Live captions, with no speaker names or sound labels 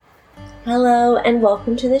Hello and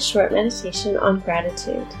welcome to this short meditation on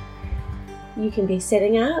gratitude. You can be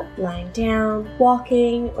sitting up, lying down,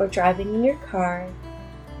 walking, or driving in your car,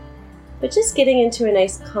 but just getting into a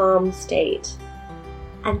nice calm state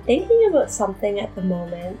and thinking about something at the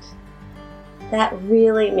moment that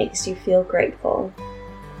really makes you feel grateful.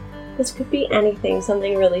 This could be anything,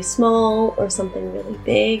 something really small or something really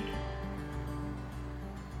big.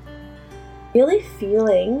 Really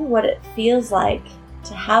feeling what it feels like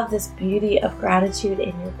to have this beauty of gratitude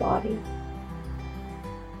in your body.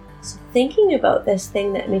 So thinking about this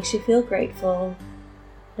thing that makes you feel grateful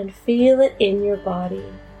and feel it in your body.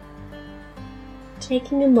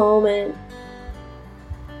 Taking a moment,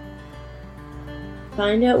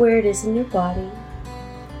 find out where it is in your body,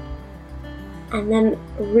 and then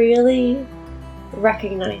really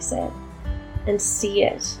recognize it and see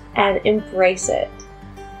it and embrace it.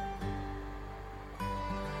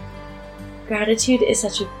 Gratitude is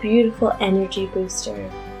such a beautiful energy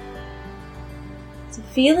booster. So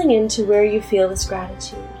feeling into where you feel this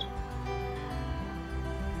gratitude.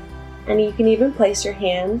 And you can even place your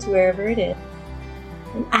hands wherever it is.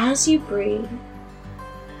 And as you breathe,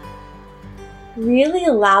 really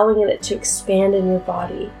allowing it to expand in your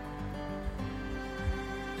body.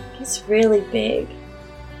 It's really big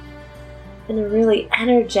in a really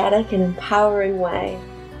energetic and empowering way.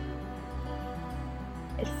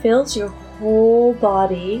 It fills your whole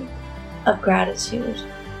body of gratitude.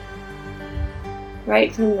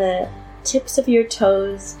 Right from the tips of your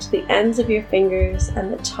toes to the ends of your fingers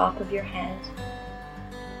and the top of your head.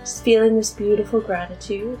 Just feeling this beautiful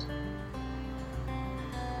gratitude.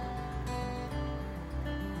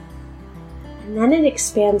 And then it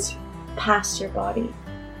expands past your body.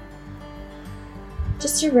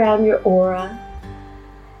 Just around your aura.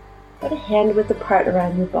 Put a hand width apart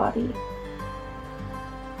around your body.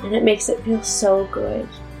 And it makes it feel so good.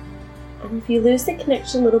 And if you lose the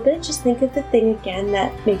connection a little bit, just think of the thing again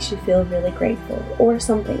that makes you feel really grateful, or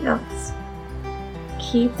something else.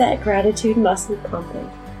 Keep that gratitude muscle pumping.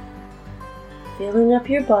 Filling up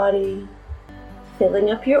your body, filling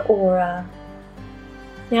up your aura.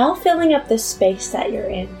 Now filling up the space that you're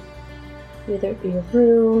in, whether it be your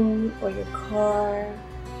room or your car.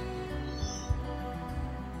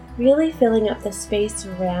 Really filling up the space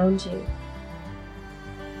around you.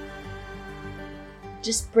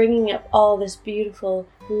 Just bringing up all this beautiful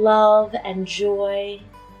love and joy.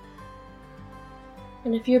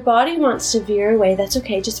 And if your body wants to veer away, that's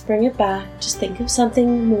okay. Just bring it back. Just think of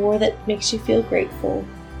something more that makes you feel grateful.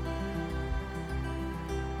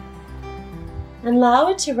 And allow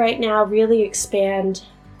it to right now really expand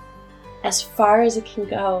as far as it can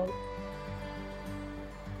go.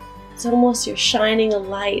 It's almost you're shining a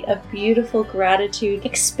light of beautiful gratitude,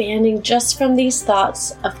 expanding just from these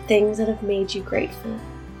thoughts of things that have made you grateful.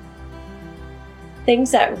 Things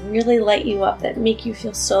that really light you up, that make you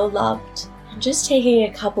feel so loved. And just taking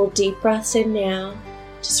a couple deep breaths in now,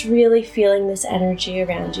 just really feeling this energy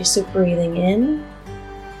around you. So breathing in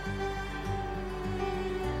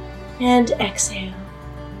and exhale.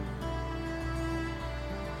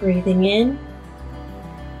 Breathing in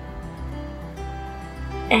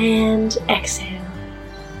and exhale.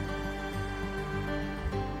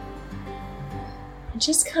 And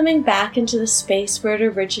just coming back into the space where it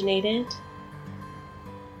originated.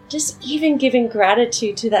 Just even giving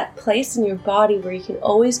gratitude to that place in your body where you can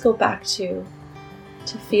always go back to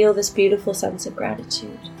feel this beautiful sense of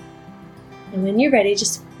gratitude. And when you're ready,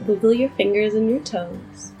 just wiggle your fingers and your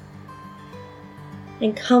toes.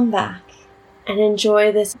 And come back and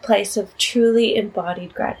enjoy this place of truly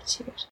embodied gratitude.